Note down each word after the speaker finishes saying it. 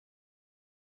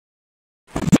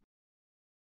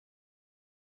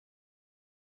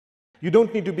You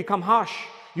don't need to become harsh.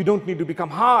 You don't need to become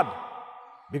hard.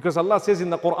 Because Allah says in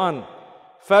the Quran,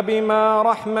 فَبِمَا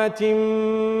رَحْمَةٍ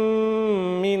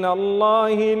مِّنَ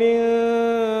اللَّهِ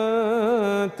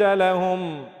لِنْتَ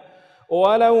لَهُمْ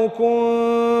وَلَوْ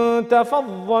كُنْتَ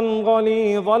فَظًّا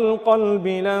غَلِيظَ الْقَلْبِ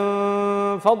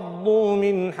لَانْفَضُّوا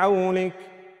مِنْ حَوْلِكَ.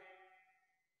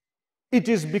 It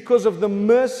is because of the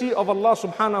mercy of Allah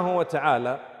subhanahu wa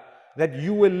ta'ala that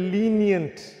you were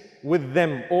lenient with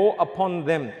them or upon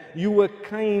them. You were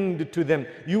kind to them.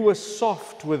 You were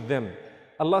soft with them.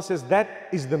 Allah says that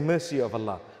is the mercy of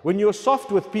Allah. When you're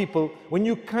soft with people, when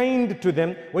you're kind to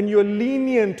them, when you're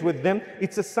lenient with them,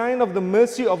 it's a sign of the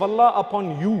mercy of Allah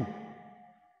upon you.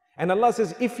 And Allah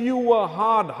says, if you were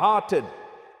hard-hearted,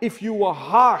 if you were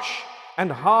harsh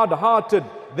and hard-hearted,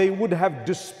 they would have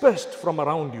dispersed from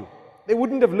around you. They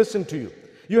wouldn't have listened to you.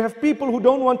 You have people who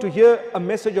don't want to hear a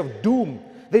message of doom.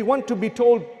 They want to be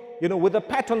told, you know, with a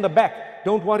pat on the back,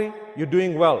 don't worry, you're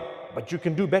doing well, but you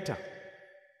can do better.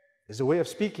 There's a way of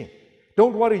speaking.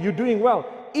 Don't worry, you're doing well.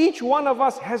 Each one of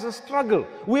us has a struggle.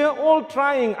 We are all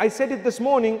trying. I said it this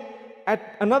morning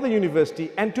at another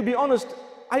university, and to be honest,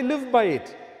 I live by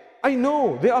it. I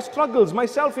know there are struggles,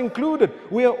 myself included.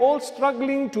 We are all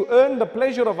struggling to earn the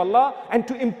pleasure of Allah and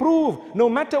to improve. No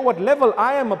matter what level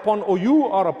I am upon or you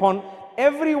are upon,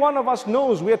 every one of us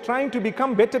knows we are trying to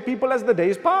become better people as the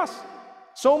days pass.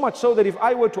 So much so that if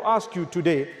I were to ask you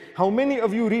today, how many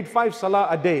of you read 5 salah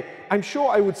a day? I'm sure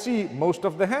I would see most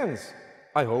of the hands,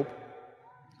 I hope.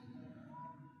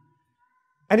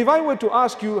 And if I were to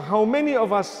ask you how many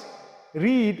of us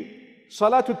read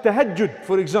Salatul Tahajjud,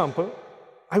 for example,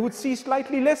 I would see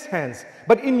slightly less hands.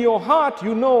 But in your heart,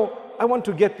 you know, I want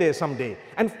to get there someday.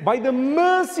 And by the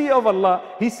mercy of Allah,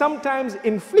 He sometimes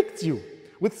inflicts you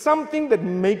with something that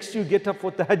makes you get up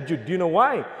for tahajjud. Do you know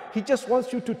why? He just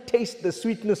wants you to taste the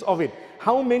sweetness of it.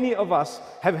 How many of us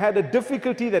have had a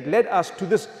difficulty that led us to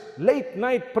this late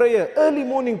night prayer, early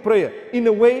morning prayer, in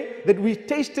a way that we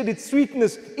tasted its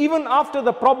sweetness. Even after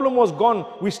the problem was gone,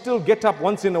 we still get up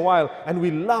once in a while and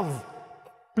we love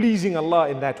pleasing Allah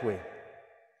in that way.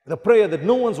 The prayer that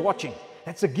no one's watching,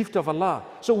 that's a gift of Allah.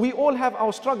 So we all have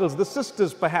our struggles, the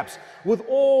sisters perhaps, with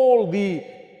all the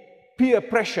peer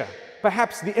pressure,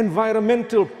 perhaps the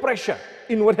environmental pressure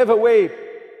in whatever way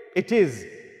it is.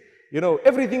 You know,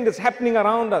 everything that's happening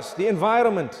around us, the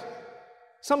environment.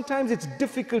 Sometimes it's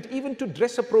difficult even to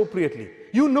dress appropriately.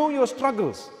 You know your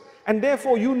struggles. And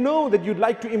therefore you know that you'd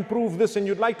like to improve this and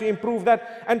you'd like to improve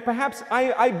that. And perhaps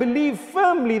I believe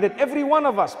firmly that every one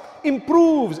of us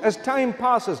improves as time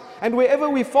passes. And wherever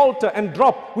we falter and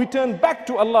drop, we turn back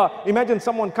to Allah. Imagine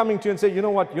someone coming to you and say, you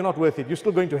know what, you're not worth it. You're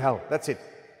still going to hell. That's it.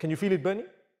 Can you feel it burning?